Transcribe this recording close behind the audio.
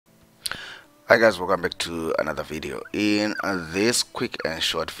Hi guys, welcome back to another video. In this quick and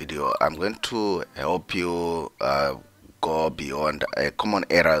short video, I'm going to help you go beyond a common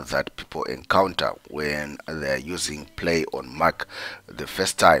error that people encounter when they're using Play on Mac the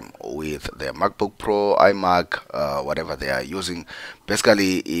first time with their MacBook Pro, iMac, whatever they are using.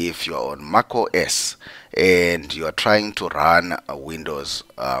 Basically, if you're on macOS and you're trying to run Windows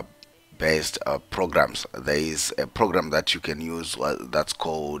based programs, there is a program that you can use that's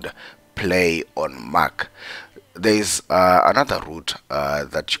called Play on Mac. There is another route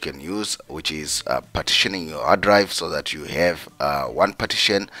that you can use, which is partitioning your hard drive so that you have one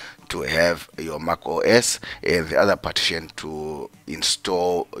partition to have your Mac OS and the other partition to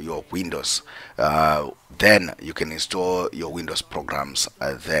install your Windows. Then you can install your Windows programs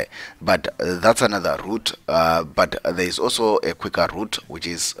there. But that's another route. But there is also a quicker route, which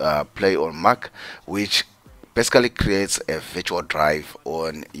is Play on Mac, which basically creates a virtual drive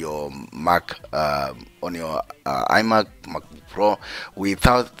on your Mac, on your iMac, Mac Pro,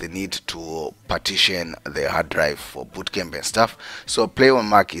 without the need to partition the hard drive for bootcamp and stuff. So Play on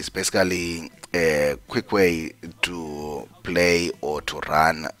Mac is basically a quick way to play or to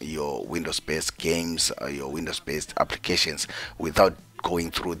run your Windows-based games, your Windows-based applications without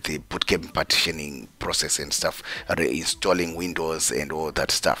going through the bootcamp partitioning process and stuff, reinstalling Windows and all that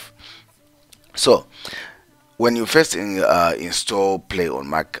stuff. So when you first install Play on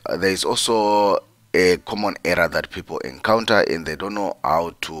Mac, there is also a common error that people encounter and they don't know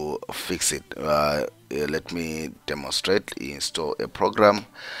how to fix it. Let me demonstrate. Install a program.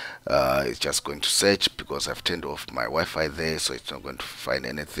 It's just going to search because I've turned off my Wi-Fi there, so it's not going to find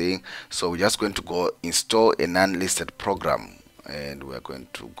anything. So we're just going to go install a non-listed program, and we're going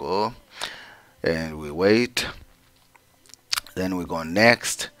to go and we wait. Then we go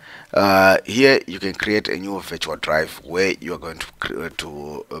next. Here you can create a new virtual drive where you're going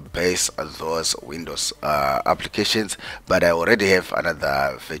to base those Windows applications, but I already have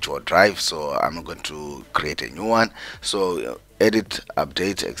another virtual drive, so I'm going to create a new one. So edit,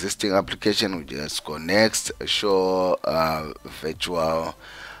 update existing application. We just go next, show virtual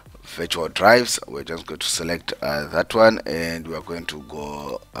drives. We're just going to select that one, and we're going to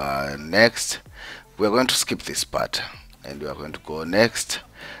go next. We're going to skip this part and we are going to go next,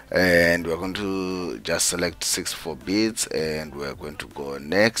 and we're going to just select 64 bits, and we're going to go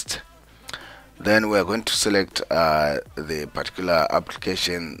next. Then we're going to select the particular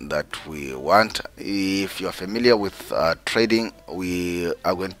application that we want. If you're familiar with trading, we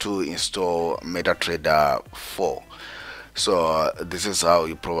are going to install MetaTrader 4. So this is how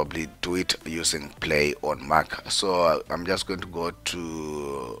you probably do it using Play on Mac. So I'm just going to go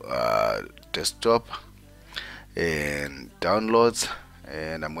to desktop and downloads,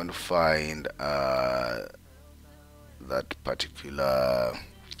 and I'm going to find that particular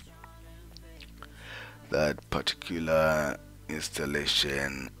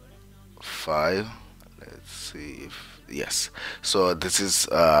installation file. Let's see if yes. So this is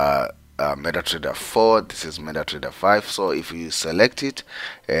MetaTrader 4. This is MetaTrader 5. So if you select it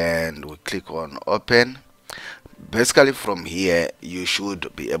and we click on open, basically from here you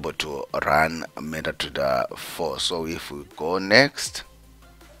should be able to run MetaTrader 4. So if we go next,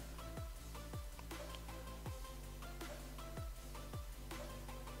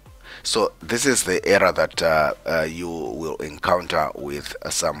 so this is the error that you will encounter with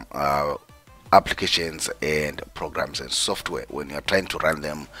some applications and programs and software when you're trying to run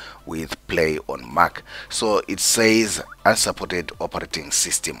them with Play on Mac. So it says unsupported operating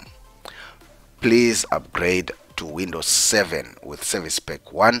system. Please upgrade to Windows 7 with Service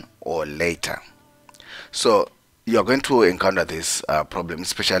Pack 1 or later. So you're going to encounter this problem,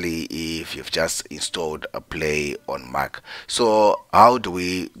 especially if you've just installed a Play on Mac. So how do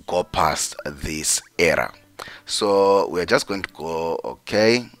we go past this error? So we're just going to go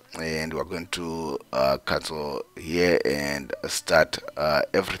OK, and we're going to cancel here and start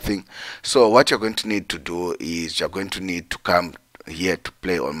everything. So what you're going to need to do is you're going to need to come here to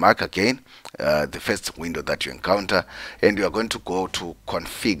Play on Mac again, the first window that you encounter, and you are going to go to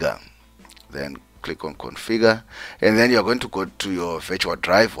configure, then click on configure, and then you're going to go to your virtual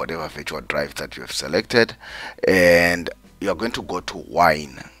drive, whatever virtual drive that you have selected, and you're going to go to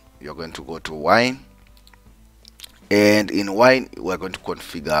wine. You're going to go to wine, and in wine we're going to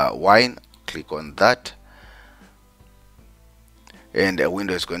configure wine. Click on that, and a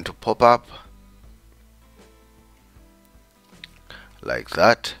window is going to pop up like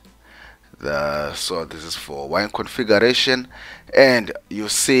that. So this is for wine configuration, and you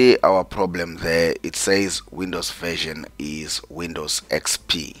see our problem there. It says Windows version is Windows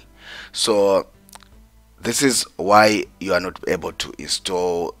XP. So This is why you are not able to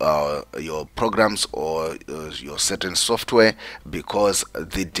install your programs or your certain software, because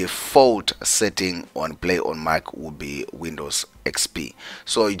the default setting on PlayOnMac will be Windows XP.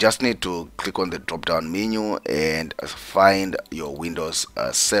 So you just need to click on the drop down menu and find your Windows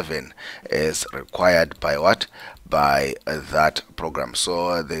 7 as required by what? By that program.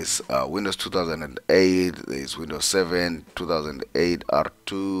 So there's Windows 2008, there's Windows 7 2008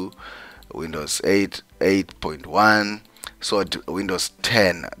 R2, Windows 8 8.1, so Windows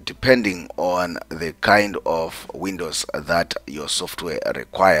 10, depending on the kind of Windows that your software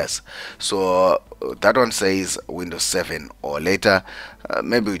requires. So that one says Windows 7 or later.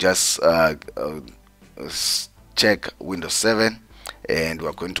 Maybe we just check Windows 7, and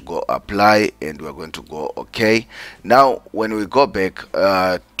we're going to go apply, and we're going to go OK. Now when we go back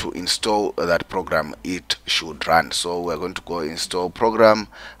to install that program, it should run. So we're going to go install program,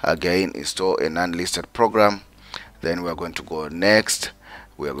 again install an unlisted program, then we're going to go next.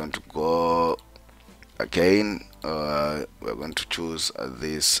 We're going to go again, we're going to choose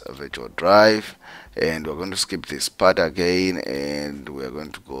this virtual drive, and we're going to skip this part again, and we're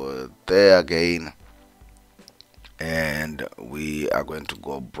going to go there again, and we are going to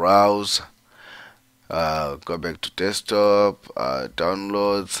go browse, go back to desktop,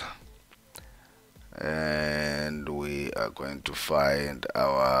 downloads, and we are going to find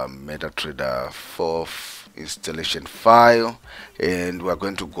our MetaTrader 4 installation file, and we're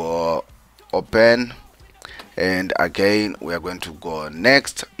going to go open, and again we are going to go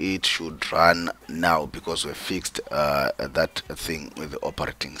next. It should run now because we fixed that thing with the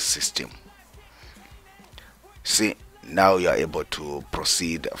operating system. See, now you are able to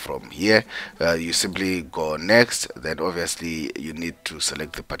proceed from here. You simply go next, then obviously you need to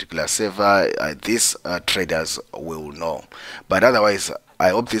select the particular server. These traders will know, but otherwise I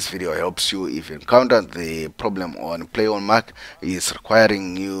hope this video helps you. If you encounter the problem on PlayOnMac, is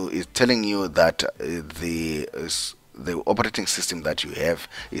requiring you, is telling you that the operating system that you have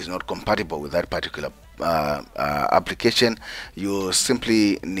is not compatible with that particular application, you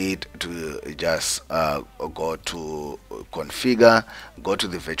simply need to just go to configure, go to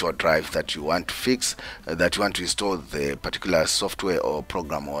the virtual drive that you want to fix, that you want to install the particular software or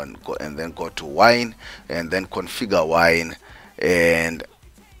program on, and then go to wine, and then configure wine, and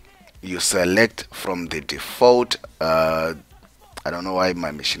you select from the default. I don't know why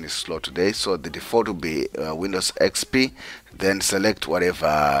my machine is slow today. So the default will be Windows XP. Then select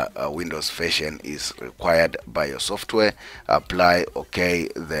whatever Windows version is required by your software. Apply, OK.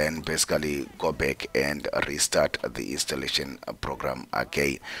 Then basically go back and restart the installation program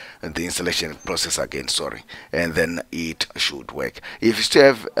again, the installation process again. Sorry, and then it should work. If you still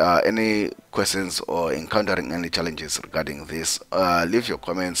have any questions or encountering any challenges regarding this, leave your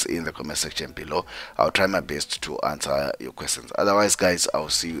comments in the comment section below. I'll try my best to answer your questions. Otherwise, guys, I'll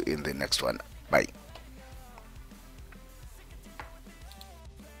see you in the next one. Bye.